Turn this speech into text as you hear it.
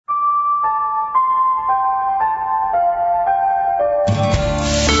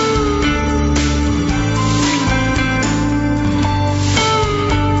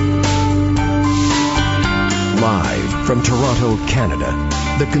From Toronto, Canada,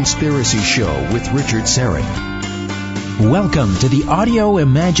 The Conspiracy Show with Richard Serrett. Welcome to the Audio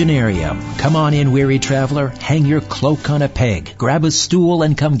Imaginarium. Come on in, weary traveler. Hang your cloak on a peg. Grab a stool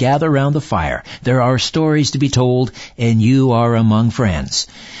and come gather round the fire. There are stories to be told, and you are among friends.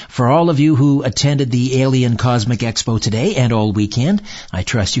 For all of you who attended the Alien Cosmic Expo today and all weekend, I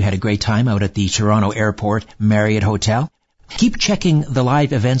trust you had a great time out at the Toronto Airport Marriott Hotel. Keep checking the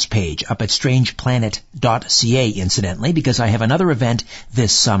live events page up at strangeplanet.ca, incidentally, because I have another event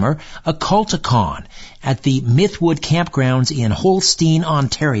this summer, Occulticon, at the Mythwood Campgrounds in Holstein,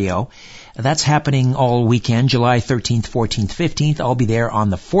 Ontario. That's happening all weekend, July 13th, 14th, 15th. I'll be there on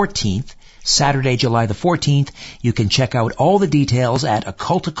the 14th, Saturday, July the 14th. You can check out all the details at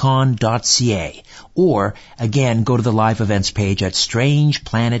occulticon.ca. Or, again, go to the live events page at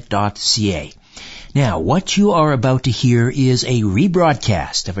strangeplanet.ca. Now, what you are about to hear is a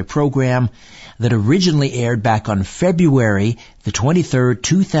rebroadcast of a program that originally aired back on February the 23rd,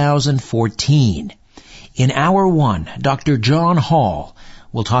 2014. In Hour 1, Dr. John Hall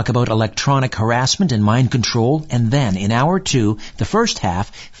will talk about electronic harassment and mind control, and then in Hour 2, the first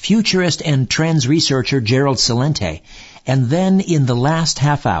half, futurist and trends researcher Gerald Celente, and then in the last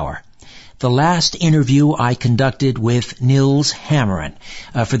half hour, the last interview I conducted with Nils Hammerin.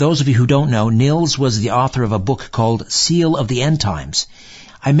 For those of you who don't know, Nils was the author of a book called Seal of the End Times.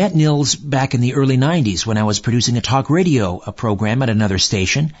 I met Nils back in the early 90s when I was producing a talk radio program at another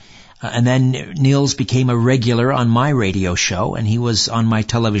station. And then Nils became a regular on my radio show, and he was on my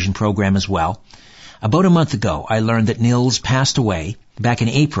television program as well. About a month ago, I learned that Nils passed away, back in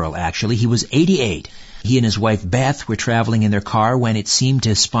April actually. He was 88. He and his wife Beth were traveling in their car when it seemed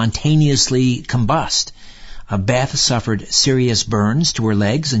to spontaneously combust. Beth suffered serious burns to her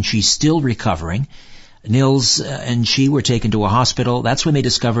legs, and she's still recovering. Nils and she were taken to a hospital. That's when they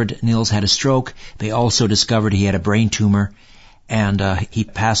discovered Nils had a stroke. They also discovered he had a brain tumor, and he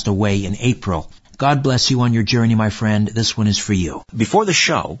passed away in April. God bless you on your journey, my friend. This one is for you. Before the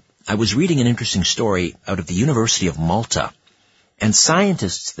show, I was reading an interesting story out of the University of Malta, and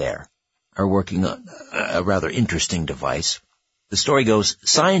scientists there are working on a rather interesting device. The story goes,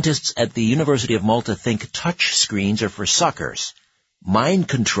 scientists at the University of Malta think touch screens are for suckers, mind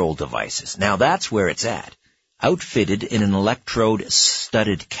control devices. Now that's where it's at. Outfitted in an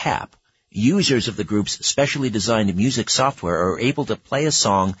electrode-studded cap, users of the group's specially designed music software are able to play a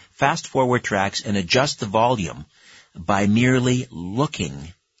song, fast-forward tracks, and adjust the volume by merely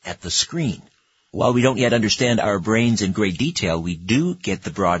looking at the screen. While we don't yet understand our brains in great detail, we do get the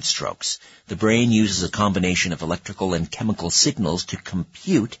broad strokes. The brain uses a combination of electrical and chemical signals to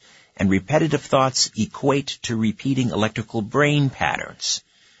compute, and repetitive thoughts equate to repeating electrical brain patterns.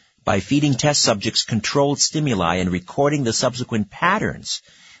 By feeding test subjects controlled stimuli and recording the subsequent patterns,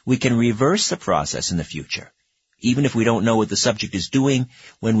 we can reverse the process in the future. Even if we don't know what the subject is doing,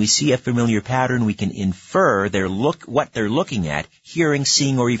 when we see a familiar pattern, we can infer what they're looking at, hearing,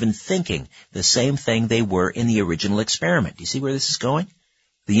 seeing, or even thinking the same thing they were in the original experiment. Do you see where this is going?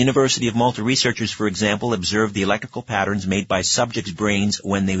 The University of Malta researchers, for example, observed the electrical patterns made by subjects' brains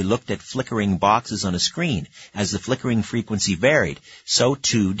when they looked at flickering boxes on a screen. As the flickering frequency varied, so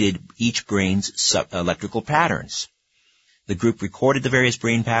too did each brain's electrical patterns. The group recorded the various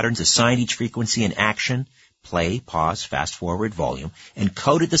brain patterns, assigned each frequency an action, play, pause, fast forward, volume, and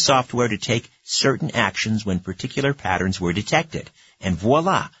coded the software to take certain actions when particular patterns were detected. And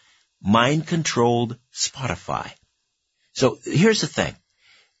voila, mind-controlled Spotify. So here's the thing.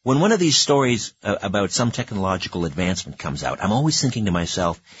 When one of these stories about some technological advancement comes out, I'm always thinking to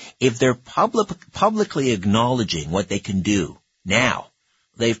myself, if they're publicly acknowledging what they can do now,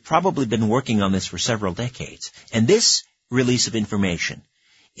 they've probably been working on this for several decades. And this release of information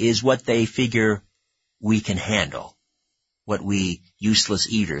is what they figure we can handle, what we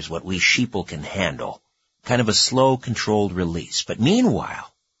useless eaters, what we sheeple can handle, kind of a slow, controlled release. But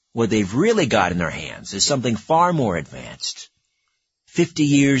meanwhile, what they've really got in their hands is something far more advanced, 50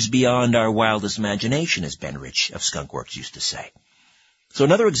 years beyond our wildest imagination, as Ben Rich of Skunkworks used to say. So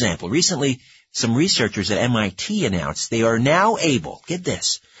another example, recently some researchers at MIT announced they are now able, get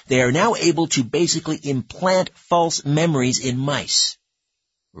this, they are now able to basically implant false memories in mice.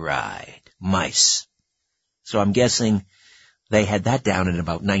 Right, mice. So I'm guessing they had that down in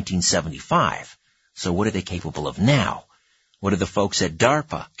about 1975. So what are they capable of now? What are the folks at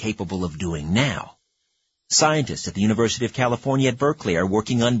DARPA capable of doing now? Scientists at the University of California at Berkeley are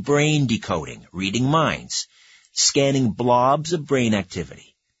working on brain decoding, reading minds, scanning blobs of brain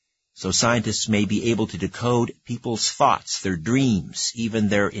activity. So scientists may be able to decode people's thoughts, their dreams, even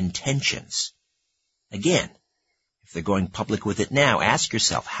their intentions. Again, if they're going public with it now, ask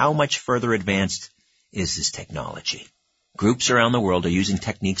yourself, how much further advanced is this technology? Groups around the world are using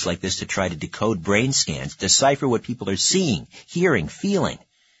techniques like this to try to decode brain scans, decipher what people are seeing, hearing, feeling,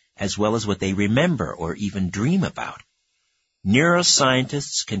 as well as what they remember or even dream about.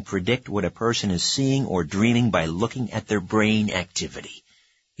 Neuroscientists can predict what a person is seeing or dreaming by looking at their brain activity.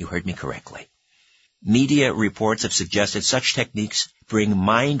 You heard me correctly. Media reports have suggested such techniques bring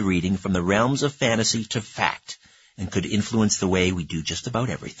mind reading from the realms of fantasy to fact and could influence the way we do just about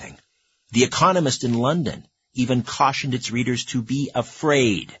everything. The Economist in London even cautioned its readers to be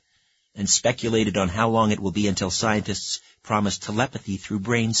afraid and speculated on how long it will be until scientists promise telepathy through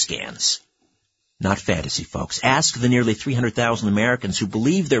brain scans. Not fantasy, folks. Ask the nearly 300,000 Americans who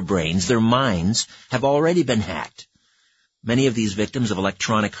believe their brains, their minds, have already been hacked. Many of these victims of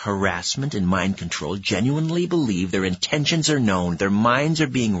electronic harassment and mind control genuinely believe their intentions are known, their minds are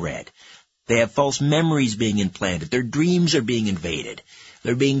being read. They have false memories being implanted, their dreams are being invaded.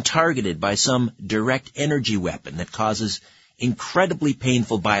 They're being targeted by some direct energy weapon that causes incredibly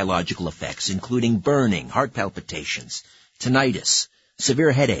painful biological effects, including burning, heart palpitations, tinnitus,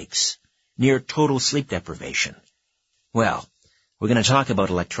 severe headaches, near total sleep deprivation. Well, we're going to talk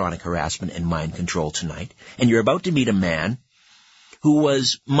about electronic harassment and mind control tonight, and you're about to meet a man who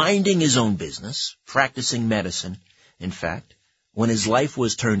was minding his own business, practicing medicine, in fact, when his life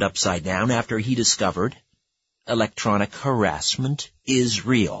was turned upside down after he discovered electronic harassment is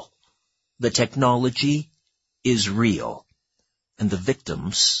real. The technology is real, and the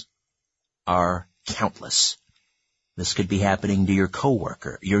victims are countless. This could be happening to your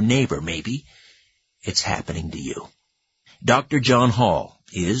coworker, your neighbor, maybe. It's happening to you. Dr. John Hall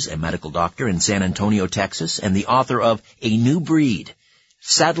is a medical doctor in San Antonio, Texas, and the author of A New Breed,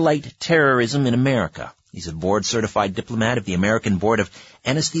 Satellite Terrorism in America. He's a board-certified diplomat of the American Board of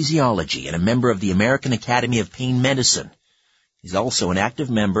Anesthesiology and a member of the American Academy of Pain Medicine. He's also an active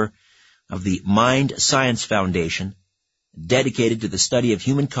member of the Mind Science Foundation, dedicated to the study of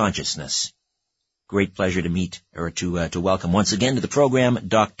human consciousness. Great pleasure to meet, or to welcome once again to the program,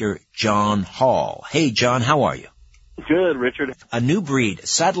 Dr. John Hall. Hey, John, how are you? Good, Richard. A New Breed,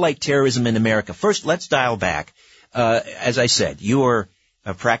 Satellite Terrorism in America. First, let's dial back. As I said, you're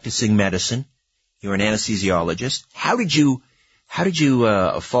practicing medicine. You're an anesthesiologist. How did you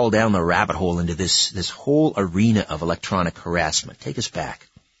fall down the rabbit hole into this whole arena of electronic harassment? Take us back.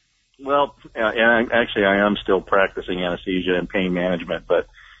 Well, actually, I am still practicing anesthesia and pain management, but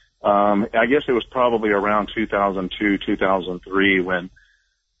I guess it was probably around 2002, 2003 when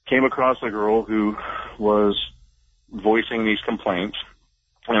I came across a girl who was voicing these complaints.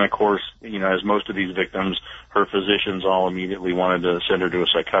 And, of course, as most of these victims, her physicians all immediately wanted to send her to a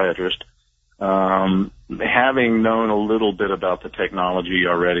psychiatrist. Having known a little bit about the technology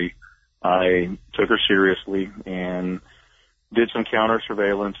already, I took her seriously and did some counter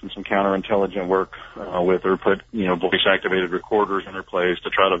surveillance and some counterintelligence work with her, put, voice-activated recorders in her place to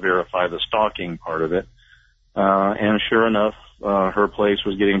try to verify the stalking part of it. And sure enough, her place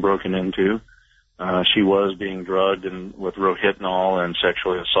was getting broken into. She was being drugged and with rohypnol and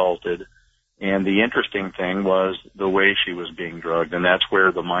sexually assaulted. And the interesting thing was the way she was being drugged, and that's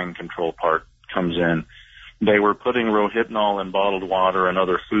where the mind control part comes in. They were putting rohypnol in bottled water and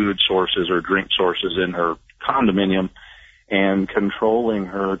other food sources or drink sources in her condominium and controlling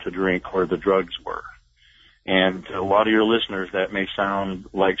her to drink where the drugs were. And to a lot of your listeners, that may sound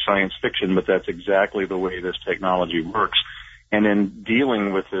like science fiction, but that's exactly the way this technology works. And in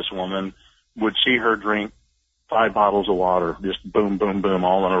dealing with this woman, would see her drink 5 bottles of water, just boom, boom, boom,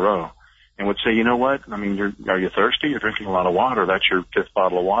 all in a row. And would say, you know what? I mean, are you thirsty? You're drinking a lot of water. That's your 5th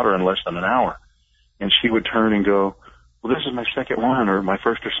bottle of water in less than an hour. And she would turn and go, well, this is my second one or my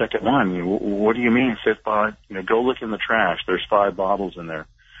first or second one. What do you mean 5th bottle? Go look in the trash. There's 5 bottles in there.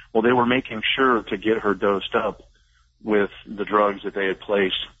 Well, they were making sure to get her dosed up with the drugs that they had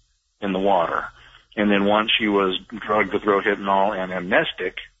placed in the water. And then once she was drugged with rohypnol and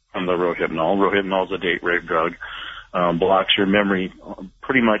amnestic from the rohypnol is a date rape drug, blocks your memory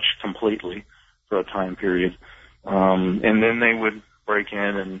pretty much completely for a time period. And then they would break in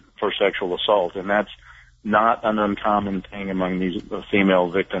and for sexual assault. And that's not an uncommon thing among these female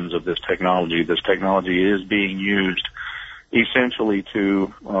victims of this technology. This technology is being used essentially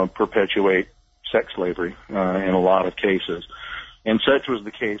to perpetuate sex slavery in a lot of cases. And such was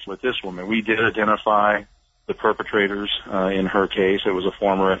the case with this woman. We did identify the perpetrators in her case. It was a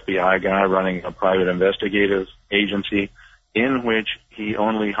former FBI guy running a private investigative agency in which he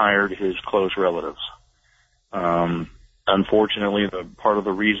only hired his close relatives. Unfortunately, the part of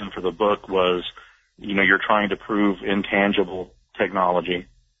the reason for the book was, you're trying to prove intangible technology,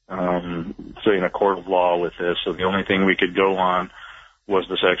 so in a court of law with this. So the only thing we could go on was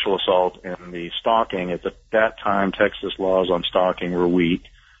the sexual assault and the stalking. At that time, Texas laws on stalking were weak.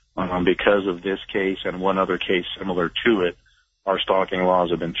 Because of this case and one other case similar to it, our stalking laws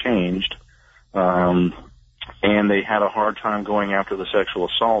have been changed. And they had a hard time going after the sexual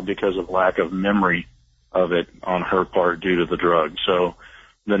assault because of lack of memory of it on her part due to the drug. So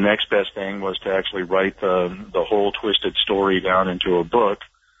the next best thing was to actually write the whole twisted story down into a book,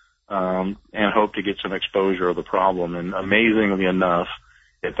 and hope to get some exposure of the problem. And amazingly enough,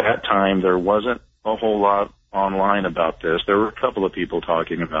 at that time, there wasn't a whole lot online about this. There were a couple of people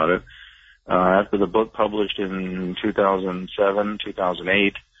talking about it. After the book published in 2007,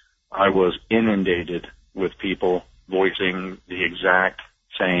 2008, I was inundated with people voicing the exact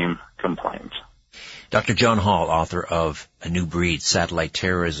same complaints. Dr. John Hall, author of A New Breed, Satellite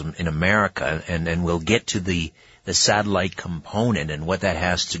Terrorism in America, and we'll get to the satellite component and what that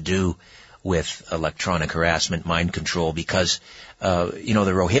has to do with electronic harassment, mind control, because, the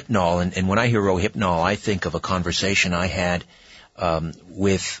Rohypnol, and when I hear Rohypnol, I think of a conversation I had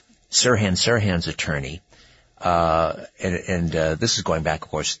with Sirhan's attorney, and this is going back,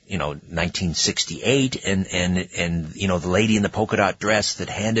 of course, 1968, and the lady in the polka dot dress that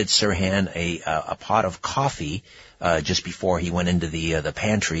handed Sirhan a pot of coffee, just before he went into the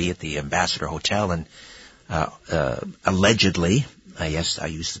pantry at the Ambassador Hotel and, allegedly, yes, I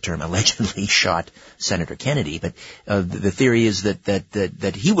use the term allegedly, shot Senator Kennedy, but, the theory is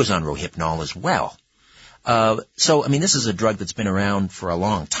that he was on Rohypnol as well. So, this is a drug that's been around for a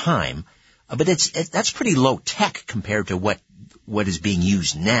long time. But that's pretty low tech compared to what is being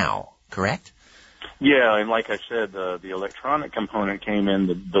used now, correct? Yeah, and like I said, the electronic component came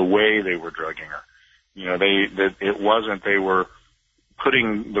in the way they were drugging her. It wasn't they were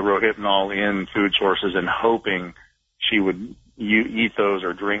putting the Rohypnol in food sources and hoping she would eat those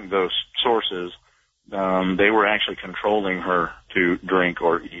or drink those sources. They were actually controlling her to drink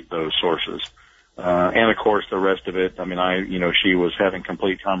or eat those sources. And of course, the rest of it, she was having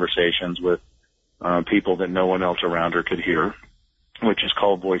complete conversations with people that no one else around her could hear, which is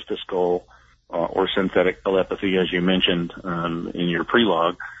called voice to skull or synthetic telepathy, as you mentioned in your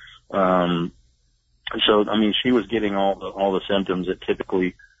prelogue. She was getting all the symptoms that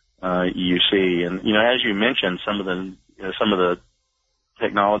typically you see, and as you mentioned, some of the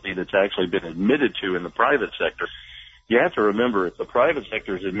technology that's actually been admitted to in the private sector. You have to remember, if the private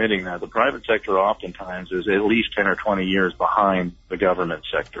sector is admitting that, the private sector oftentimes is at least 10 or 20 years behind the government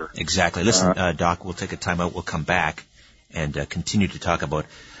sector. Exactly. Listen, Doc, we'll take a time out. We'll come back and continue to talk about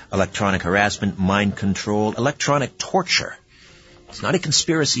electronic harassment, mind control, electronic torture. It's not a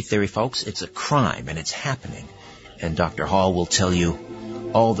conspiracy theory, folks. It's a crime, and it's happening. And Dr. Hall will tell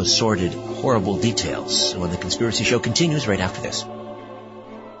you all the sordid, horrible details when the Conspiracy Show continues right after this.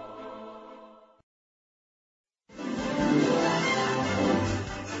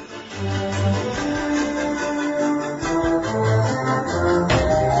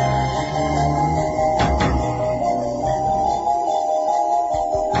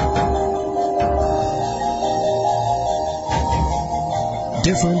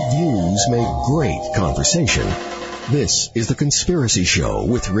 Different views make great conversation. This is The Conspiracy Show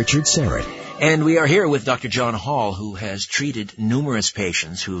with Richard Serrett. And we are here with Dr. John Hall, who has treated numerous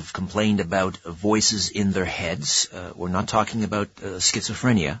patients who've complained about voices in their heads. We're not talking about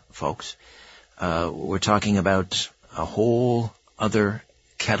schizophrenia, folks. We're talking about a whole other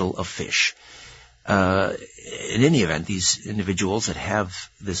kettle of fish. In any event, these individuals that have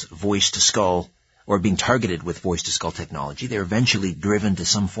this voice-to-skull or being targeted with voice-to-skull technology, they're eventually driven to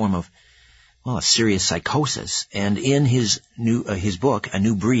some form of, a serious psychosis. And in his book, A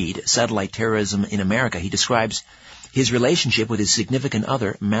New Breed, Satellite Terrorism in America, he describes his relationship with his significant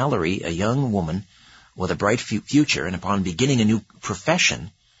other, Mallory, a young woman with a bright future, and upon beginning a new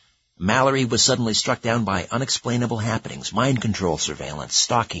profession, Mallory was suddenly struck down by unexplainable happenings, mind control surveillance,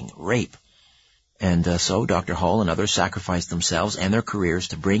 stalking, rape. And so Dr. Hall and others sacrificed themselves and their careers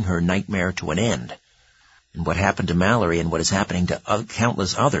to bring her nightmare to an end. And what happened to Mallory and what is happening to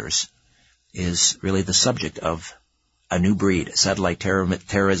countless others is really the subject of A New Breed, Satellite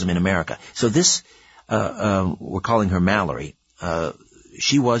Terrorism in America. So this, we're calling her Mallory.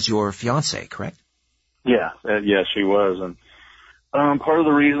 She was your fiancée, correct? Yeah, yes, she was. And part of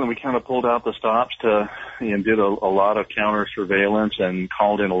the reason we kind of pulled out the stops and did a lot of counter surveillance and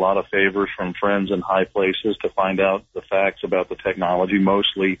called in a lot of favors from friends in high places to find out the facts about the technology,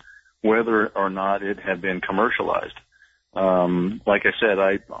 mostly whether or not it had been commercialized. Like I said,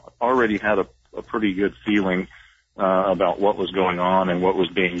 I already had a pretty good feeling about what was going on and what was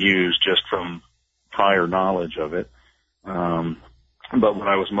being used just from prior knowledge of it. But what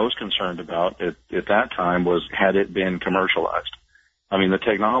I was most concerned about at that time was, had it been commercialized? I mean, the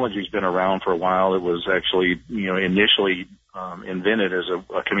technology's been around for a while. It was actually, initially invented as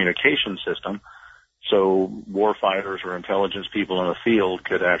a communication system. So warfighters or intelligence people in the field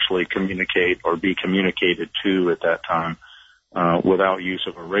could actually communicate or be communicated to at that time without use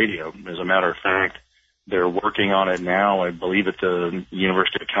of a radio. As a matter of fact, they're working on it now, I believe, at the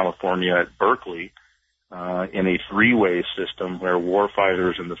University of California at Berkeley, in a three-way system where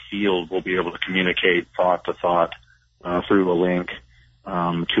warfighters in the field will be able to communicate thought to thought through a link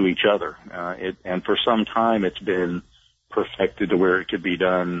to each other. And for some time, it's been perfected to where it could be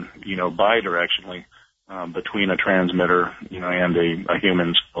done, bidirectionally between a transmitter, and a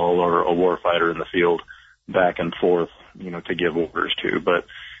human skull or a warfighter in the field back and forth, to give orders to. But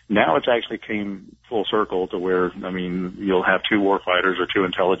now it's actually came full circle to where, you'll have two warfighters or two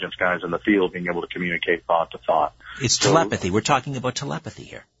intelligence guys in the field being able to communicate thought to thought. It's telepathy. We're talking about telepathy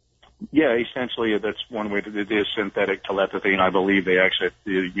here. Yeah, essentially that's one way. It is synthetic telepathy, and I believe they actually, at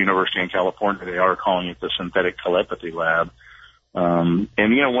the University in California, they are calling it the Synthetic Telepathy Lab. And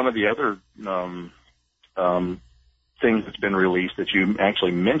one of the other things that's been released that you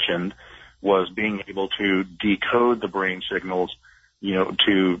actually mentioned was being able to decode the brain signals,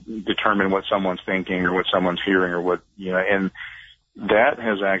 to determine what someone's thinking or what someone's hearing or what, and that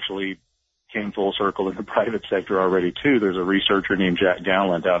has actually came full circle in the private sector already too. There's a researcher named Jack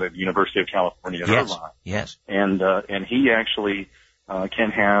Gallant out at the University of California at Irvine. Yes. And he actually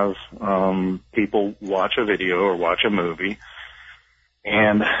can have people watch a video or watch a movie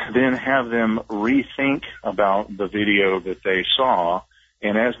and then have them rethink about the video that they saw.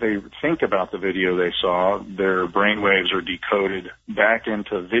 And as they think about the video they saw, their brainwaves are decoded back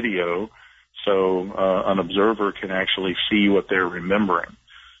into video, so an observer can actually see what they're remembering.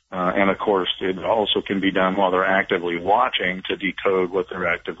 And of course, it also can be done while they're actively watching to decode what they're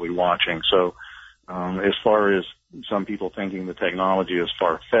actively watching. So, as far as some people thinking the technology is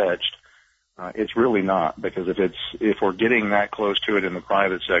far-fetched, it's really not, because if we're getting that close to it in the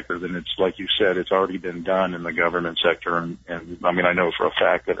private sector, then it's like you said, it's already been done in the government sector, and I know for a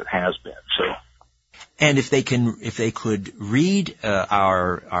fact that it has been. So. And if they could read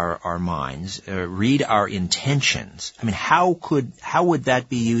our minds, read our intentions, how would that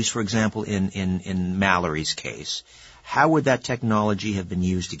be used, for example, in Mallory's case? How would that technology have been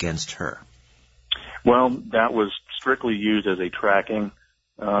used against her? Well, that was strictly used as a tracking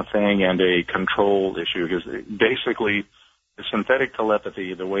thing and a control issue, because basically the synthetic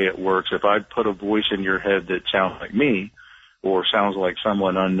telepathy, the way it works, if I put a voice in your head that sounds like me, or sounds like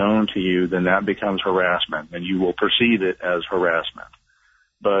someone unknown to you, then that becomes harassment, and you will perceive it as harassment.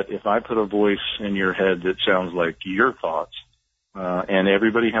 But if I put a voice in your head that sounds like your thoughts, and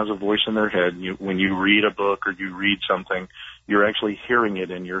everybody has a voice in their head, when you read a book or you read something, you're actually hearing it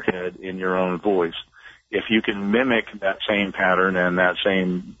in your head in your own voice. If you can mimic that same pattern and that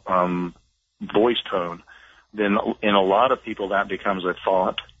same voice tone, then in a lot of people that becomes a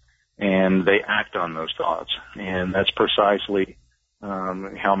thought, and they act on those thoughts. And that's precisely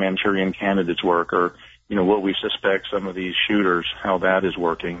how Manchurian candidates work, or what we suspect some of these shooters, how that is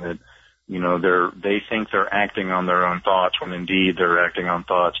working, that they think they're acting on their own thoughts when indeed they're acting on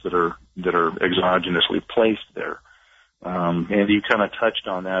thoughts that are exogenously placed there. And you kind of touched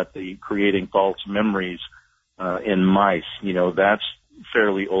on that, the creating false memories in mice. That's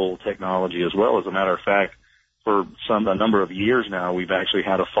fairly old technology as well. As a matter of fact, for a number of years now, we've actually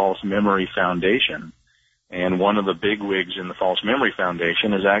had a false memory foundation. And one of the bigwigs in the False Memory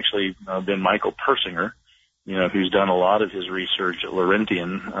Foundation has actually been Michael Persinger, who's done a lot of his research at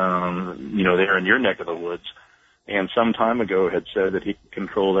Laurentian, there in your neck of the woods. And some time ago had said that he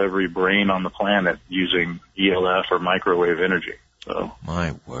controlled every brain on the planet using ELF or microwave energy. So.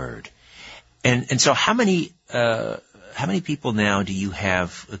 My word. And so how many people now do you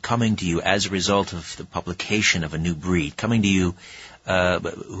have coming to you as a result of the publication of a new breed, coming to you,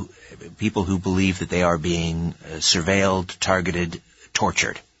 people who believe that they are being surveilled, targeted,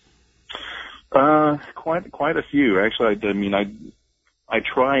 tortured? Quite a few. Actually, I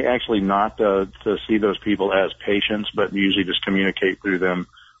try actually not to see those people as patients, but usually just communicate through them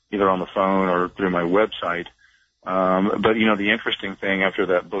either on the phone or through my website. But the interesting thing, after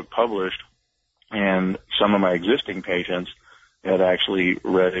that book published, and some of my existing patients had actually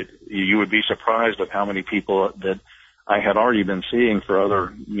read it, you would be surprised of how many people that I had already been seeing for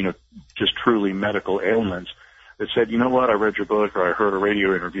other, just truly medical ailments that said, what, I read your book or I heard a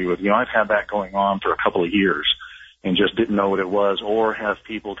radio interview with you. I've had that going on for a couple of years and just didn't know what it was, or have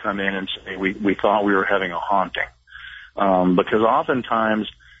people come in and say, we thought we were having a haunting. Because oftentimes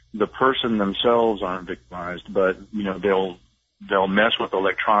the person themselves aren't victimized, but, they'll mess with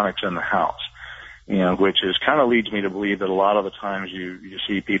electronics in the house. which is kind of leads me to believe that a lot of the times you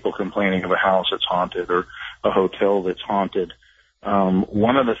see people complaining of a house that's haunted or a hotel that's haunted.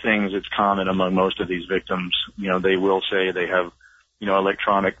 One of the things that's common among most of these victims, they will say they have,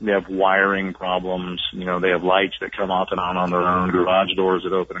 they have wiring problems, they have lights that come off and on their own, garage doors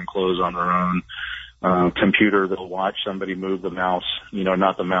that open and close on their own, computer that'll watch somebody move the mouse,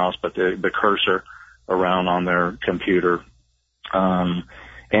 not the mouse, but the cursor around on their computer.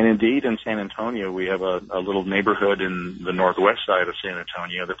 And indeed, in San Antonio, we have a little neighborhood in the northwest side of San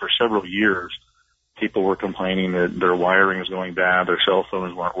Antonio that for several years, people were complaining that their wiring was going bad, their cell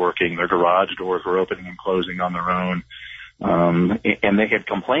phones weren't working, their garage doors were opening and closing on their own. And they had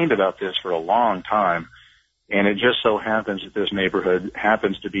complained about this for a long time. And it just so happens that this neighborhood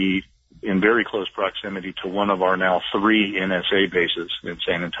happens to be in very close proximity to one of our now 3 NSA bases in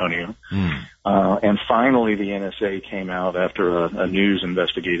San Antonio. And finally, the NSA came out after a news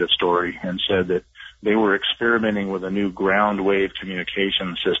investigative story and said that they were experimenting with a new ground wave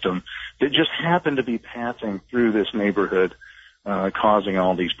communication system that just happened to be passing through this neighborhood, causing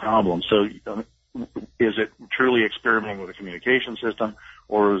all these problems. So is it truly experimenting with a communication system,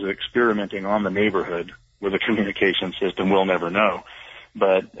 or is it experimenting on the neighborhood with a communication system? We'll never know.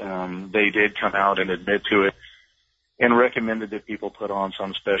 But they did come out and admit to it and recommended that people put on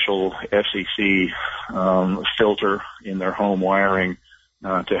some special FCC filter in their home wiring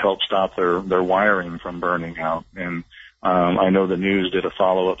to help stop their wiring from burning out. And I know the news did a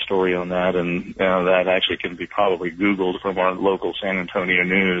follow-up story on that, and that actually can be probably Googled from our local San Antonio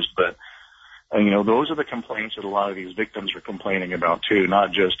news. But, those are the complaints that a lot of these victims are complaining about, too,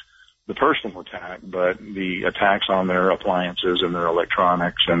 not just the personal attack, but the attacks on their appliances and their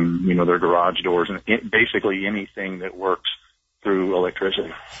electronics and, their garage doors and basically anything that works through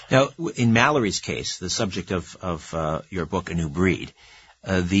electricity. Now, in Mallory's case, the subject of your book, A New Breed,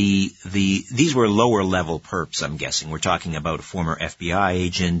 these were lower level perps, I'm guessing. We're talking about a former FBI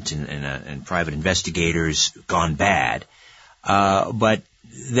agent and private investigators gone bad. But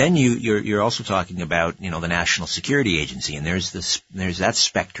then you're also talking about, the National Security Agency, and there's that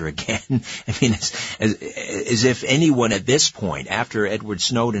specter again. I mean, as if anyone at this point, after Edward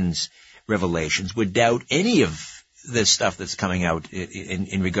Snowden's revelations, would doubt any of this stuff that's coming out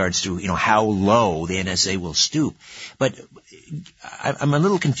in regards to, how low the NSA will stoop. But I'm a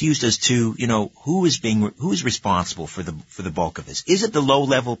little confused as to, who is responsible for the bulk of this. Is it the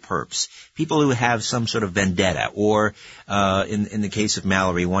low-level perps, people who have some sort of vendetta, or in the case of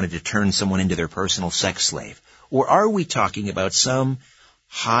Mallory, wanted to turn someone into their personal sex slave? Or are we talking about some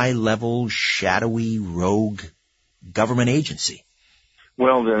high-level, shadowy, rogue government agency?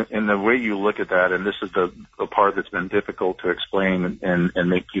 Well, the way you look at that, and this is the part that's been difficult to explain and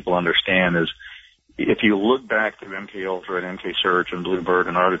make people understand, is if you look back through MK Ultra and MK Search and Bluebird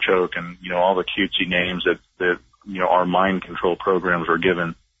and Artichoke and, all the cutesy names that our mind control programs were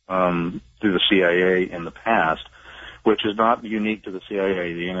given through the CIA in the past, which is not unique to the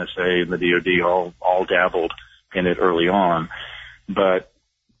CIA. The NSA and the DoD all dabbled in it early on. But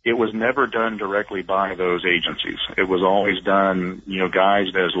it was never done directly by those agencies. It was always done,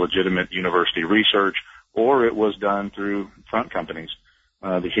 guised as legitimate university research, or it was done through front companies.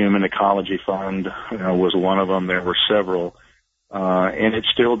 The Human Ecology Fund was one of them. There were several, and it's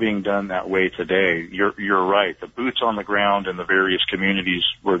still being done that way today. You're right. The boots on the ground in the various communities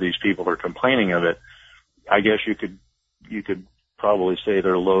where these people are complaining of it, I guess you could probably say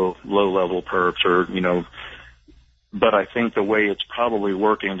they're low level perps or but I think the way it's probably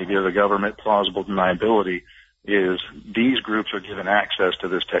working to give the government plausible deniability is these groups are given access to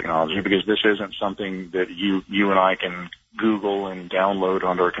this technology because this isn't something that you and I can Google and download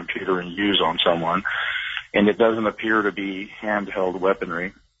onto our computer and use on someone. And it doesn't appear to be handheld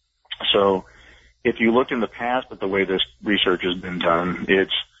weaponry. So if you look in the past at the way this research has been done,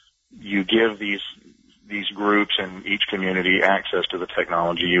 it's you give these groups in each community access to the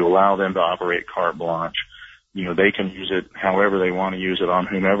technology. You allow them to operate carte blanche. They can use it however they want to use it on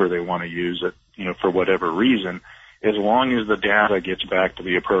whomever they want to use it, for whatever reason, as long as the data gets back to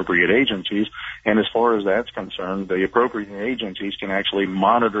the appropriate agencies. And as far as that's concerned, the appropriate agencies can actually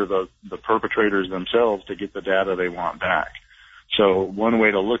monitor the perpetrators themselves to get the data they want back. So one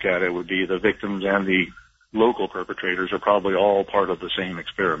way to look at it would be the victims and the local perpetrators are probably all part of the same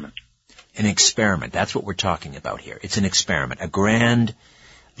experiment. An experiment. That's what we're talking about here. It's an experiment, a grand,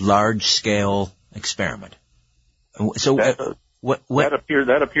 large-scale experiment. So that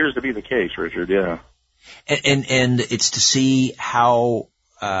appears to be the case, Richard. Yeah, and it's to see how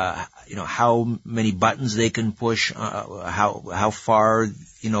how many buttons they can push, how far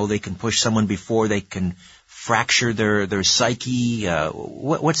they can push someone before they can fracture their psyche.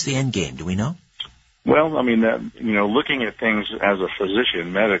 What's the end game? Do we know? Well, I mean, looking at things as a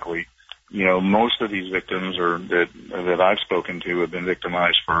physician medically, most of these victims that I've spoken to have been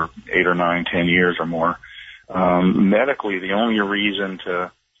victimized for 8 or 9, 10 years or more. Medically, the only reason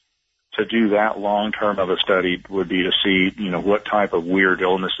to do that long term of a study would be to see, what type of weird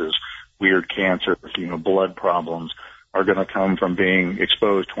illnesses, weird cancers, blood problems are going to come from being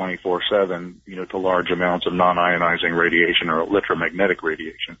exposed 24/7, to large amounts of non-ionizing radiation or electromagnetic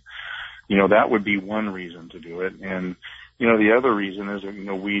radiation. That would be one reason to do it. And, the other reason is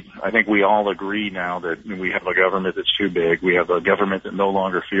that, I think we all agree now that we have a government that's too big. We have a government that no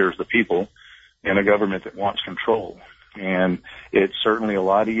longer fears the people and a government that wants control. And it's certainly a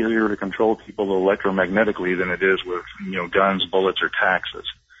lot easier to control people electromagnetically than it is with, guns, bullets, or taxes.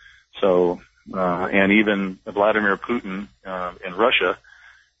 So, and even Vladimir Putin, in Russia,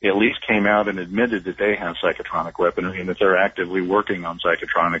 at least came out and admitted that they have psychotronic weaponry and that they're actively working on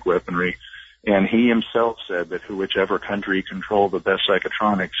psychotronic weaponry. And he himself said that whichever country controlled the best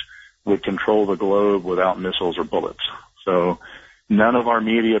psychotronics would control the globe without missiles or bullets. So none of our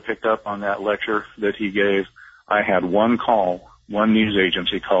media picked up on that lecture that he gave. I had one news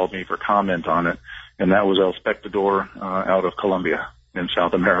agency called me for comment on it, and that was El Espectador out of Colombia in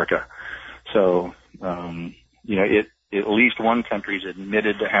South America. So, at least one country's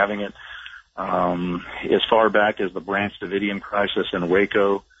admitted to having it. As far back as the Branch Davidian crisis in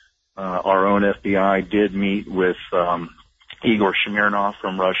Waco, our own FBI did meet with Igor Smirnov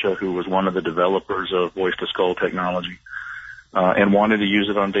from Russia, who was one of the developers of voice-to-skull technology, and wanted to use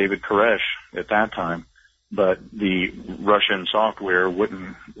it on David Koresh at that time. But the Russian software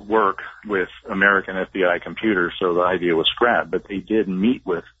wouldn't work with American FBI computers, so the idea was scrapped. But they did meet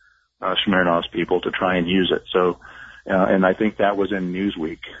with Smirnov's people to try and use it. So, and I think that was in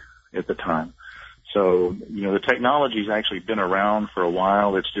Newsweek at the time. So, the technology's actually been around for a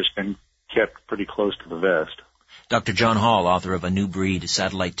while. It's just been kept pretty close to the vest. Dr. John Hall, author of A New Breed,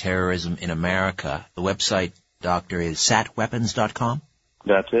 Satellite Terrorism in America. The website, Doctor, is satweapons.com?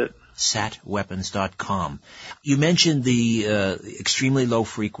 That's it. Satweapons.com. You mentioned the extremely low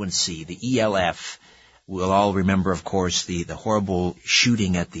frequency, the ELF. We'll all remember, of course, the horrible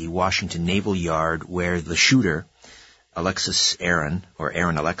shooting at the Washington Naval Yard where the shooter, Aaron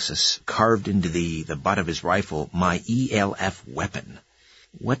Alexis, carved into the butt of his rifle, "My ELF weapon."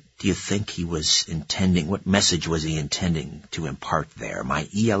 What do you think he was intending? What message was he intending to impart there? My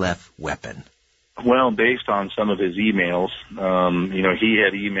ELF weapon. Well, based on some of his emails, he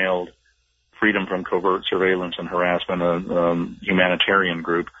had emailed Freedom from Covert Surveillance and Harassment, a humanitarian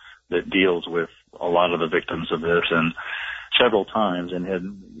group that deals with a lot of the victims of this, and several times, and had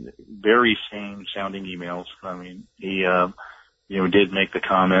very sane-sounding emails. I mean, he, did make the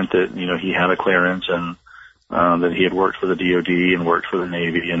comment that, he had a clearance and that he had worked for the DOD and worked for the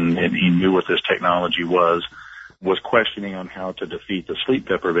Navy, and he knew what this technology was questioning on how to defeat the sleep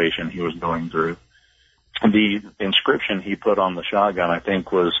deprivation he was going through. The inscription he put on the shotgun, I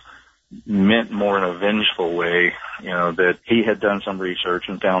think, was meant more in a vengeful way, that he had done some research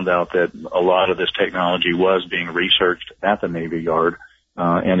and found out that a lot of this technology was being researched at the Navy Yard,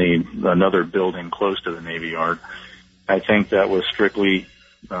 and another building close to the Navy Yard. I think that was strictly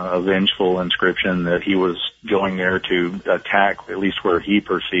a vengeful inscription, that he was going there to attack, at least where he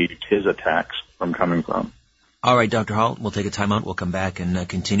perceived his attacks from coming from. All right, Dr. Hall, we'll take a time out. We'll come back and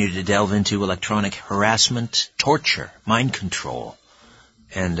continue to delve into electronic harassment, torture, mind control.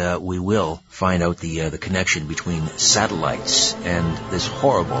 And we will find out the connection between satellites and this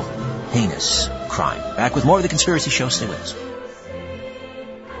horrible, heinous crime. Back with more of The Conspiracy Show. Stay with us.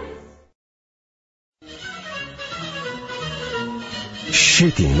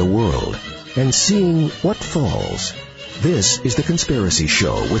 Shaking the world and seeing what falls. This is The Conspiracy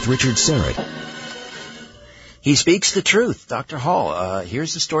Show with Richard Serrett. He speaks the truth, Dr. Hall.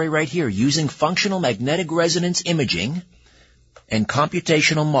 Here's the story right here. Using functional magnetic resonance imaging and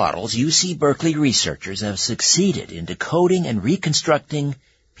computational models, UC Berkeley researchers have succeeded in decoding and reconstructing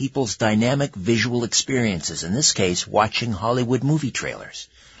people's dynamic visual experiences, in this case, watching Hollywood movie trailers.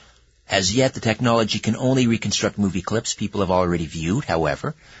 As yet, the technology can only reconstruct movie clips people have already viewed.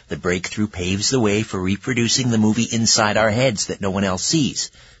 However, the breakthrough paves the way for reproducing the movie inside our heads that no one else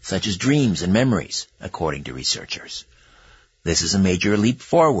sees, such as dreams and memories, according to researchers. This is a major leap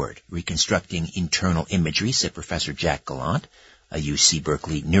forward, reconstructing internal imagery, said Professor Jack Gallant, a UC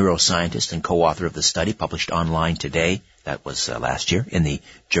Berkeley neuroscientist and co-author of the study, published online today, that was last year, in the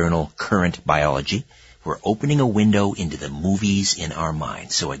journal Current Biology. We're opening a window into the movies in our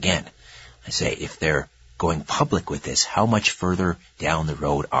minds. So again, I say, if they're going public with this, how much further down the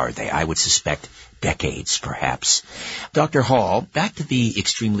road are they? I would suspect decades, perhaps. Dr. Hall, back to the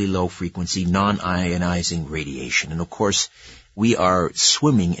extremely low-frequency, non-ionizing radiation. And, of course, we are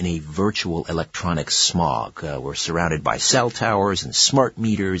swimming in a virtual electronic smog. We're surrounded by cell towers and smart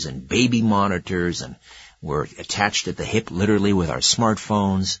meters and baby monitors, and we're attached at the hip literally with our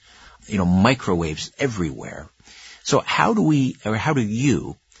smartphones, microwaves everywhere. So how do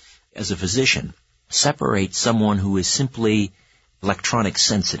you, as a physician, separate someone who is simply electronic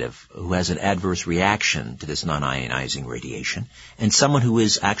sensitive, who has an adverse reaction to this non-ionizing radiation, and someone who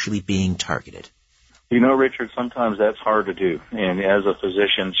is actually being targeted? Richard, sometimes that's hard to do. And as a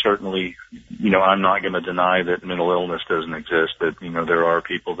physician, certainly, I'm not going to deny that mental illness doesn't exist, that, there are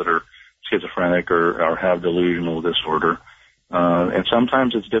people that are schizophrenic or have delusional disorder. And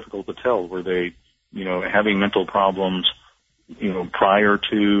sometimes it's difficult to tell. Were they, having mental problems, prior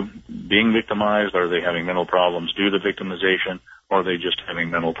to being victimized? Are they having mental problems due to victimization? Or are they just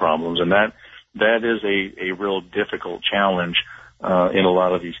having mental problems? And that is a real difficult challenge in a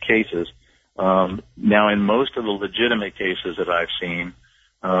lot of these cases. Now, in most of the legitimate cases that I've seen,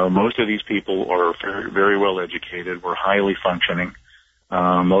 most of these people are very, very well educated. We're highly functioning.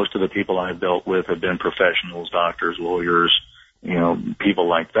 Most of the people I've dealt with have been professionals, doctors, lawyers, people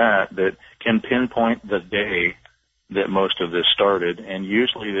like that can pinpoint the day that most of this started. And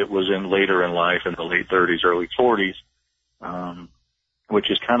usually it was later in life, in the late 30s, early 40s, which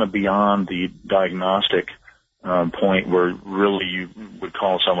is kind of beyond the diagnostic point where really you would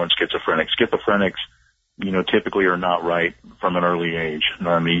call someone schizophrenic. Schizophrenics, typically are not right from an early age.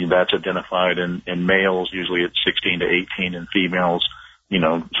 I mean, that's identified in males, usually at 16 to 18, and females,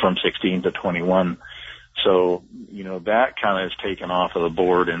 from 16 to 21. So, that kind of is taken off of the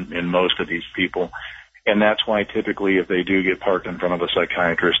board in most of these people. And that's why typically if they do get parked in front of a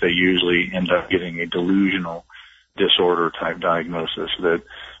psychiatrist, they usually end up getting a delusional disorder type diagnosis. That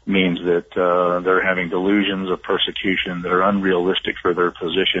means that they're having delusions of persecution that are unrealistic for their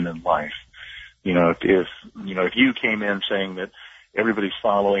position in life. If you came in saying that everybody's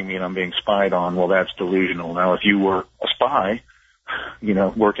following me and I'm being spied on, well, that's delusional. Now, if you were a spy,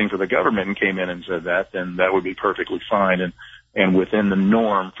 working for the government and came in and said that, then that would be perfectly fine and within the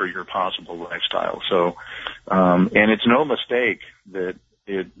norm for your possible lifestyle. So, and it's no mistake that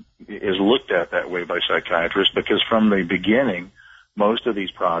it is looked at that way by psychiatrists, because from the beginning, most of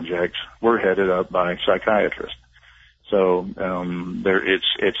these projects were headed up by psychiatrists. So,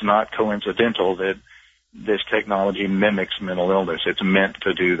 it's not coincidental that this technology mimics mental illness. It's meant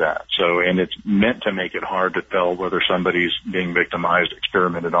to do that. So, and it's meant to make it hard to tell whether somebody's being victimized,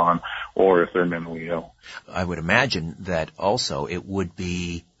 experimented on, or if they're mentally ill. I would imagine that also it would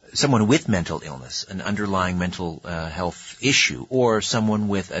be someone with mental illness, an underlying mental health issue, or someone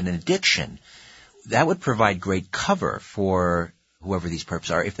with an addiction. That would provide great cover for whoever these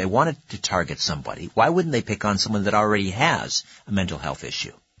perps are. If they wanted to target somebody, why wouldn't they pick on someone that already has a mental health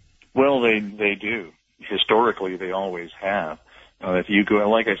issue? Well, they do. Historically, they always have. If you go,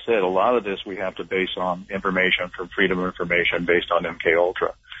 like I said, a lot of this we have to base on information from Freedom of Information based on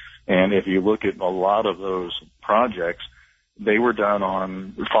MKUltra. And if you look at a lot of those projects, they were done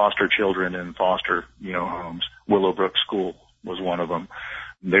on foster children in foster, homes. Willowbrook School was one of them.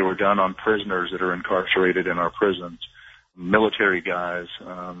 They were done on prisoners that are incarcerated in our prisons, military guys,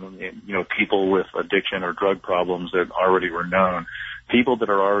 people with addiction or drug problems that already were known, people that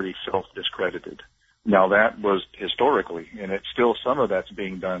are already self-discredited. Now, that was historically, and it's still some of that's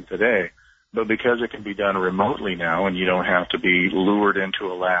being done today, but because it can be done remotely now and you don't have to be lured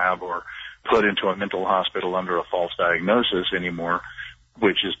into a lab or put into a mental hospital under a false diagnosis anymore,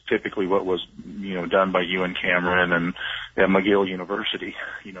 which is typically what was, done by you and Cameron and at McGill University,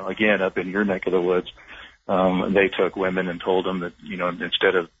 again, up in your neck of the woods. They took women and told them that,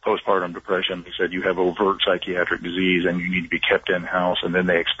 instead of postpartum depression, they said you have overt psychiatric disease and you need to be kept in-house, and then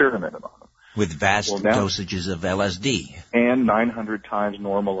they experimented on them. With vast dosages of LSD. And 900 times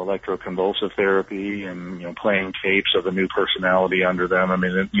normal electroconvulsive therapy and, playing tapes of a new personality under them. I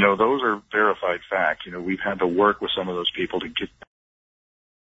mean, those are verified facts. We've had to work with some of those people to get.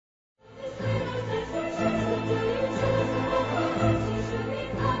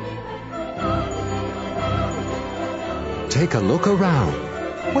 Take a look around.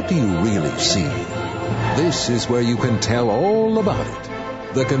 What do you really see? This is where you can tell all about it.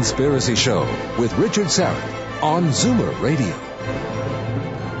 The Conspiracy Show with Richard Sarrett on Zoomer Radio.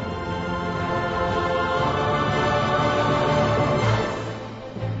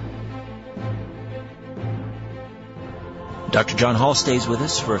 Dr. John Hall stays with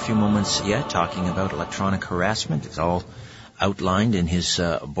us for a few moments yet, talking about electronic harassment. It's all outlined in his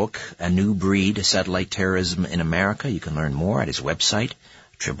book, A New Breed, Satellite Terrorism in America. You can learn more at his website,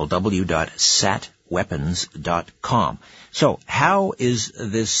 www.satweapons.com. So how is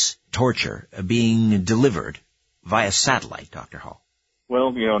this torture being delivered via satellite, Dr. Hall? Well,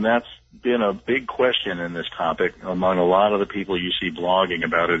 and that's been a big question in this topic among a lot of the people you see blogging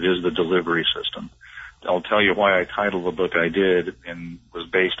about it, is the delivery system. I'll tell you why I titled the book I did, and was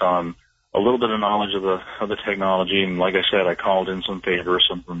based on a little bit of knowledge of the technology. And like I said, I called in some favors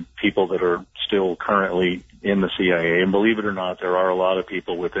from people that are still currently in the CIA. And believe it or not, there are a lot of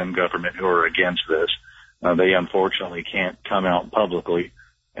people within government who are against this. They unfortunately can't come out publicly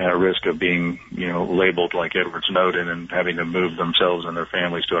at risk of being, labeled like Edward Snowden and having to move themselves and their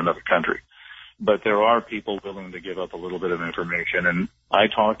families to another country. But there are people willing to give up a little bit of information. And I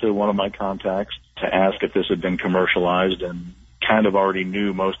talked to one of my contacts to ask if this had been commercialized, and kind of already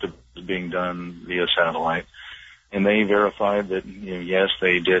knew most of it was being done via satellite. And they verified that, yes,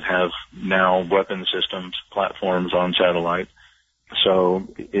 they did have now weapon systems, platforms on satellite. So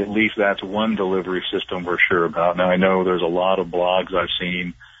at least that's one delivery system we're sure about. Now, I know there's a lot of blogs I've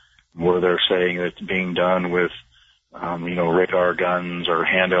seen where they're saying it's being done with, radar guns or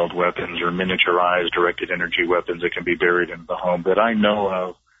handheld weapons or miniaturized directed energy weapons that can be buried in the home. But I know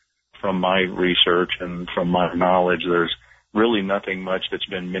of, from my research and from my knowledge, there's really nothing much that's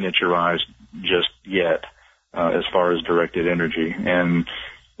been miniaturized just yet as far as directed energy. And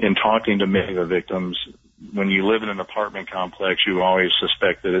in talking to many of the victims, when you live in an apartment complex, you always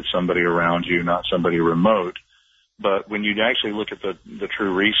suspect that it's somebody around you, not somebody remote. But when you actually look at the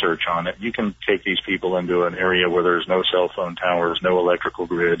true research on it, you can take these people into an area where there's no cell phone towers, no electrical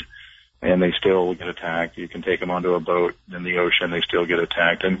grid, and they still get attacked. You can take them onto a boat in the ocean, they still get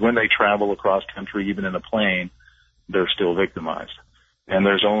attacked. And when they travel across country, even in a plane, they're still victimized. And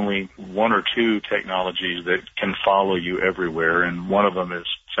there's only one or two technologies that can follow you everywhere, and one of them is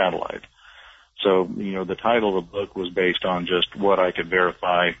satellite. So, the title of the book was based on just what I could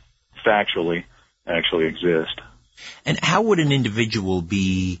verify factually actually exist. And how would an individual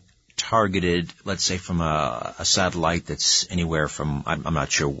be targeted, let's say, from a satellite that's anywhere from, I'm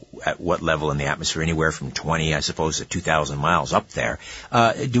not sure at what level in the atmosphere, anywhere from 20, I suppose, to 2,000 miles up there?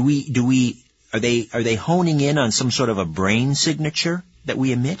 Are they honing in on some sort of a brain signature that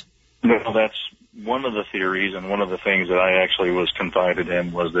we emit? No, that's one of the theories, and one of the things that I actually was confided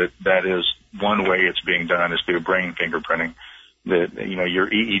in was that is one way it's being done is through brain fingerprinting. That, your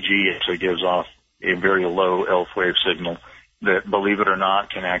EEG actually gives off a very low ELF wave signal that, believe it or not,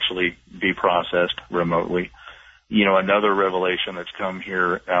 can actually be processed remotely. Another revelation that's come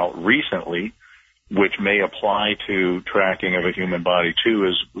here out recently, which may apply to tracking of a human body too,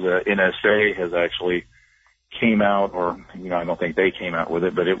 is the NSA has actually came out, or, I don't think they came out with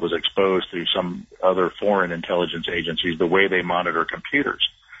it, but it was exposed through some other foreign intelligence agencies, the way they monitor computers.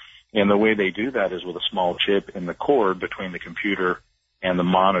 And the way they do that is with a small chip in the cord between the computer and the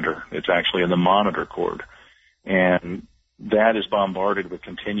monitor. It's actually in the monitor cord. And that is bombarded with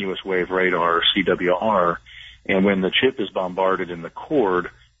continuous wave radar, or CWR. And when the chip is bombarded in the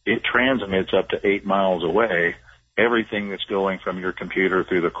cord, it transmits up to 8 miles away everything that's going from your computer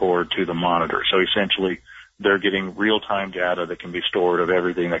through the cord to the monitor. So essentially, they're getting real-time data that can be stored of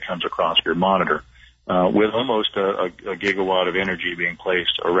everything that comes across your monitor, with almost a gigawatt of energy being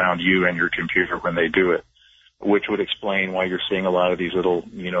placed around you and your computer when they do it, which would explain why you're seeing a lot of these little,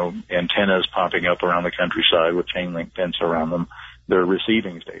 antennas popping up around the countryside with chain link fence around them. They're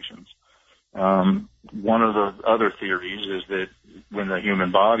receiving stations. One of the other theories is that when the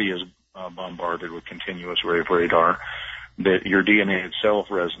human body is bombarded with continuous wave radar, that your DNA itself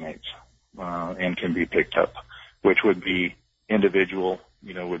resonates and can be picked up, which would be individual,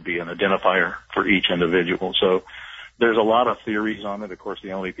 would be an identifier for each individual. So there's a lot of theories on it. Of course,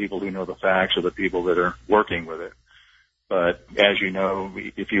 the only people who know the facts are the people that are working with it. But as you know,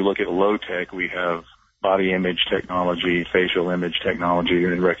 if you look at low tech, we have body image technology, facial image technology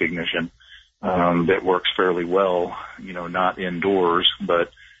and recognition that works fairly well, not indoors,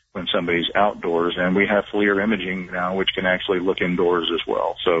 but when somebody's outdoors. And we have FLIR imaging now, which can actually look indoors as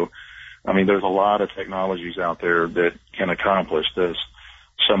well. So, there's a lot of technologies out there that can accomplish this.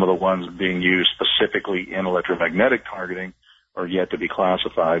 Some of the ones being used specifically in electromagnetic targeting are yet to be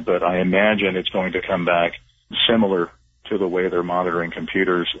classified, but I imagine it's going to come back similar to the way they're monitoring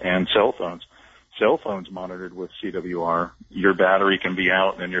computers and cell phones. Cell phones monitored with CWR, your battery can be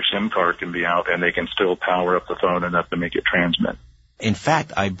out and your SIM card can be out, and they can still power up the phone enough to make it transmit. In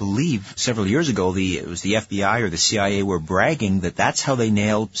fact, I believe several years ago, it was the FBI or the CIA were bragging that that's how they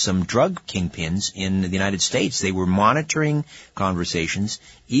nailed some drug kingpins in the United States. They were monitoring conversations,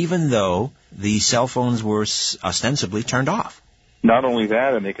 even though the cell phones were ostensibly turned off. Not only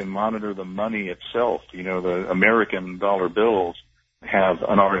that, and they can monitor the money itself. You know, the American dollar bills have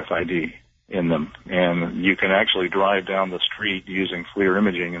an RFID in them, and you can actually drive down the street using FLIR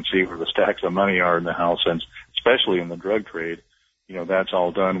imaging and see where the stacks of money are in the house, and especially in the drug trade. You know, that's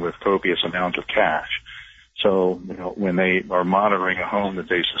all done with copious amounts of cash. So, you know, when they are monitoring a home that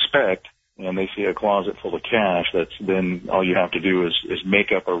they suspect and they see a closet full of cash, that's then all you have to do is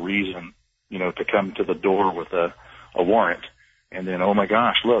make up a reason, you know, to come to the door with a warrant. And then, oh my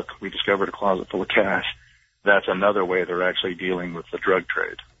gosh, look, we discovered a closet full of cash. That's another way they're actually dealing with the drug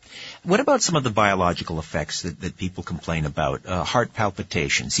trade. What about some of the biological effects that people complain about? Heart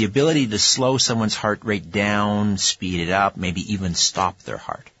palpitations, the ability to slow someone's heart rate down, speed it up, maybe even stop their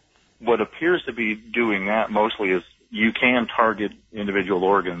heart. What appears to be doing that mostly is you can target individual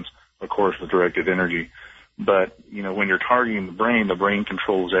organs, of course, with directed energy. But, you know, when you're targeting the brain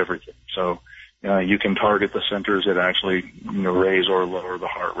controls everything. So you can target the centers that actually, you know, raise or lower the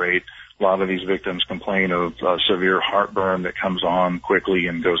heart rate. A lot of these victims complain of severe heartburn that comes on quickly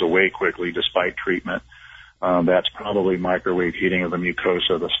and goes away quickly despite treatment. That's probably microwave heating of the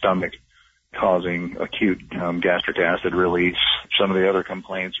mucosa of the stomach causing acute gastric acid release. Some of the other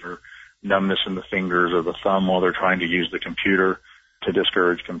complaints are numbness in the fingers or the thumb while they're trying to use the computer to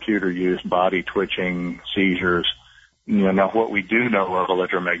discourage computer use, body twitching, seizures. You know, now what we do know of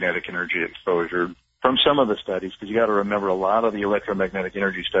electromagnetic energy exposure from some of the studies, because you got to remember a lot of the electromagnetic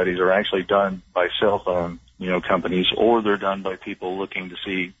energy studies are actually done by cell phone, you know, companies, or they're done by people looking to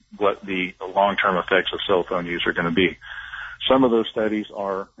see what the long-term effects of cell phone use are going to be. Some of those studies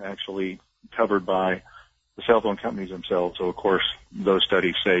are actually covered by the cell phone companies themselves. So, of course, those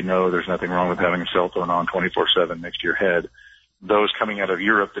studies say, no, there's nothing wrong with having a cell phone on 24/7 next to your head. Those coming out of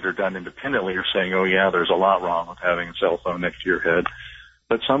Europe that are done independently are saying, oh, yeah, there's a lot wrong with having a cell phone next to your head.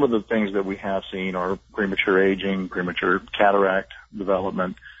 But some of the things that we have seen are premature aging, premature cataract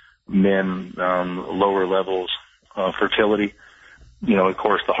development, men, lower levels of fertility, you know, of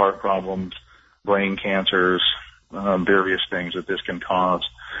course, the heart problems, brain cancers, various things that this can cause.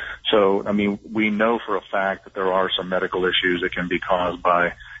 So, I mean, we know for a fact that there are some medical issues that can be caused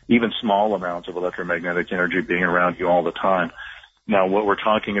by even small amounts of electromagnetic energy being around you all the time. Now, what we're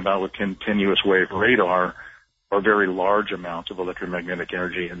talking about with continuous wave radar are very large amounts of electromagnetic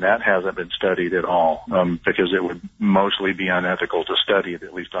energy, and that hasn't been studied at all because it would mostly be unethical to study it,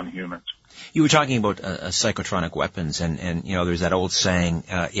 at least on humans. You were talking about psychotronic weapons, and you know, there's that old saying,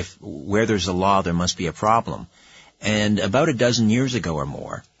 where there's a law, there must be a problem. And about a dozen years ago or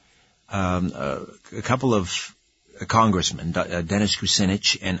more, a couple of congressmen, Dennis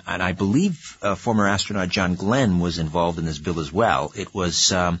Kucinich, and I believe former astronaut John Glenn was involved in this bill as well. It was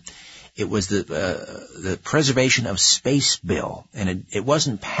the Preservation of Space bill, and it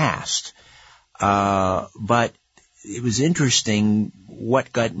wasn't passed. But it was interesting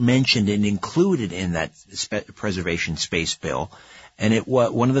what got mentioned and included in that Preservation Space bill. And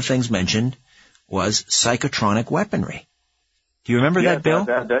one of the things mentioned was psychotronic weaponry. Do you remember that bill?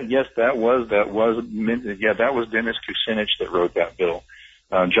 Yes, that was Dennis Kucinich that wrote that bill.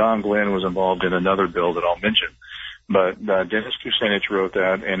 John Glenn was involved in another bill that I'll mention. But Dennis Kucinich wrote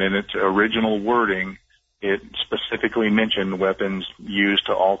that, and in its original wording, it specifically mentioned weapons used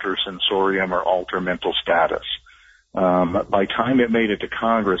to alter sensorium or alter mental status. By time it made it to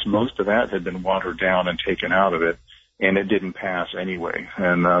Congress, most of that had been watered down and taken out of it, and it didn't pass anyway.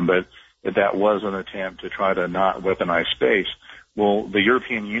 But that was an attempt to try to not weaponize space. Well, the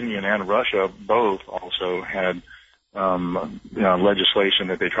European Union and Russia both also had legislation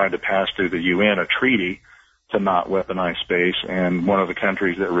that they tried to pass through the UN, a treaty to not weaponize space, and one of the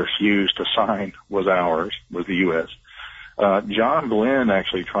countries that refused to sign was the U.S. John Glenn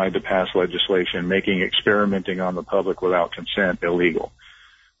actually tried to pass legislation making experimenting on the public without consent illegal.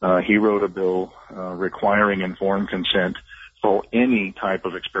 He wrote a bill requiring informed consent for any type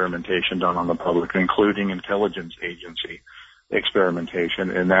of experimentation done on the public, including intelligence agency experimentation,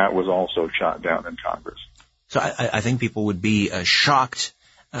 and that was also shot down in Congress. So I think people would be shocked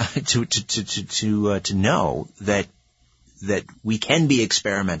to know that we can be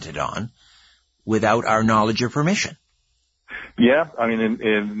experimented on without our knowledge or permission. Yeah, I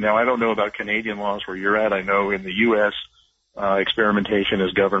mean, now I don't know about Canadian laws where you're at. I know in the U.S. Experimentation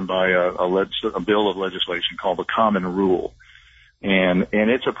is governed by a bill of legislation called the Common Rule, and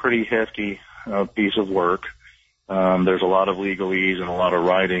it's a pretty hefty piece of work. There's a lot of legalese and a lot of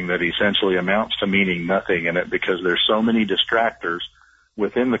writing that essentially amounts to meaning nothing in it because there's so many distractors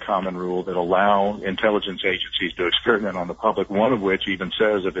within the common rule that allow intelligence agencies to experiment on the public, one of which even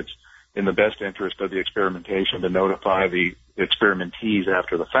says if it's in the best interest of the experimentation to notify the experimentees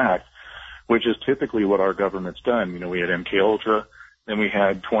after the fact, which is typically what our government's done. You know, we had MKUltra, then we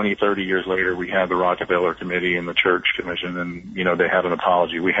had 20, 30 years later, we had the Rockefeller Committee and the Church Commission, and, you know, they had an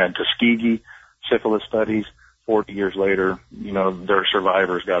apology. We had Tuskegee syphilis studies. 40 years later, you know, their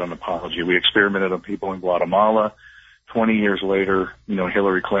survivors got an apology. We experimented on people in Guatemala. 20 years later, you know,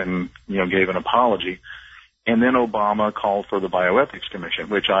 Hillary Clinton, you know, gave an apology. And then Obama called for the Bioethics Commission,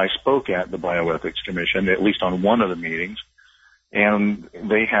 which I spoke at the Bioethics Commission, at least on one of the meetings. And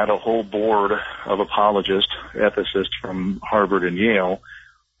they had a whole board of apologists, ethicists from Harvard and Yale,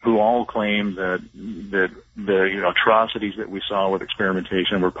 who all claimed that the, you know, atrocities that we saw with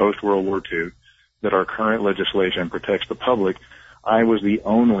experimentation were post-World War II, that our current legislation protects the public. I was the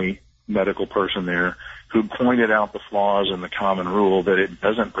only medical person there who pointed out the flaws in the common rule, that it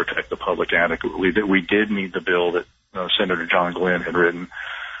doesn't protect the public adequately, that we did need the bill that Senator John Glenn had written.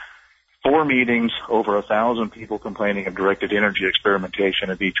 4 meetings, over 1,000 people complaining of directed energy experimentation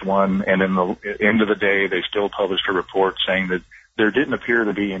at each one, and in the end of the day, they still published a report saying that there didn't appear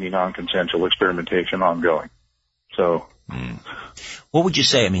to be any non-consensual experimentation ongoing. So, what would you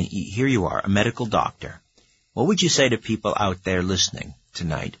say? I mean, here you are, a medical doctor. What would you say to people out there listening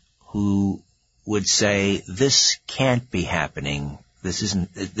tonight who would say this can't be happening? This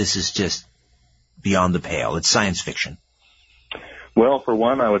is just beyond the pale. It's science fiction. Well, for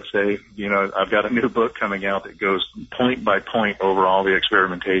one, I would say, you know, I've got a new book coming out that goes point by point over all the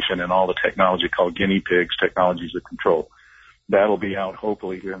experimentation and all the technology called Guinea Pigs, Technologies of Control. That'll be out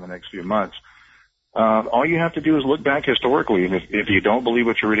hopefully here in the next few months. All you have to do is look back historically. And if you don't believe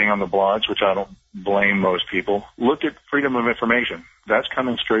what you're reading on the blogs, which I don't blame most people, look at freedom of information. That's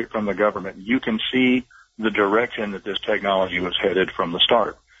coming straight from the government. You can see the direction that this technology was headed from the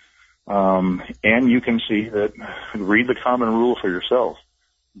start. And you can see that, read the common rule for yourself.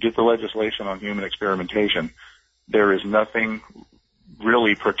 Get the legislation on human experimentation. There is nothing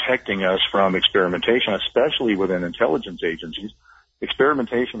really protecting us from experimentation, especially within intelligence agencies.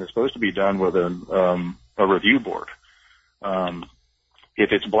 Experimentation is supposed to be done with a review board.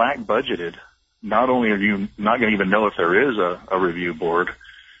 If it's black budgeted, not only are you not going to even know if there is a review board,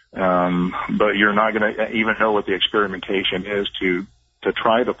 but you're not going to even know what the experimentation is to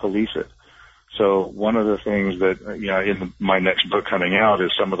try to police it. So one of the things that, you know, in my next book coming out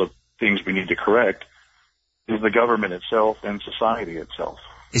is some of the things we need to correct is the government itself and society itself.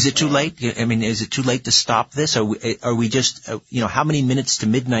 Is it too late? I mean, is it too late to stop this? Are we just, you know, how many minutes to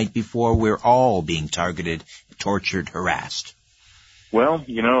midnight before we're all being targeted, tortured, harassed? Well,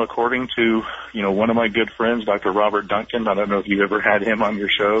 you know, according to, you know, one of my good friends, Dr. Robert Duncan, I don't know if you've ever had him on your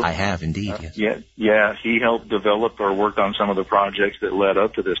show. I have indeed, yes. Yeah, he helped develop or worked on some of the projects that led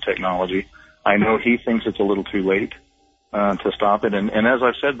up to this technology. I know he thinks it's a little too late to stop it. And as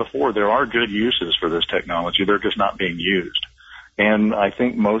I've said before, there are good uses for this technology. They're just not being used. And I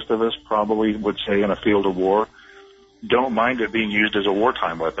think most of us probably would say in a field of war, don't mind it being used as a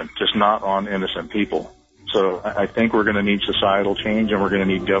wartime weapon, just not on innocent people. So I think we're going to need societal change, and we're going to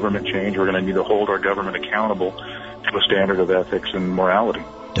need government change. We're going to need to hold our government accountable to a standard of ethics and morality.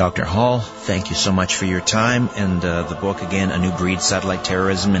 Dr. Hall, thank you so much for your time. And the book, again, A New Breed, Satellite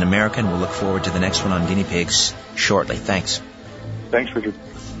Terrorism in America. And we'll look forward to the next one on guinea pigs shortly. Thanks. Thanks, Richard.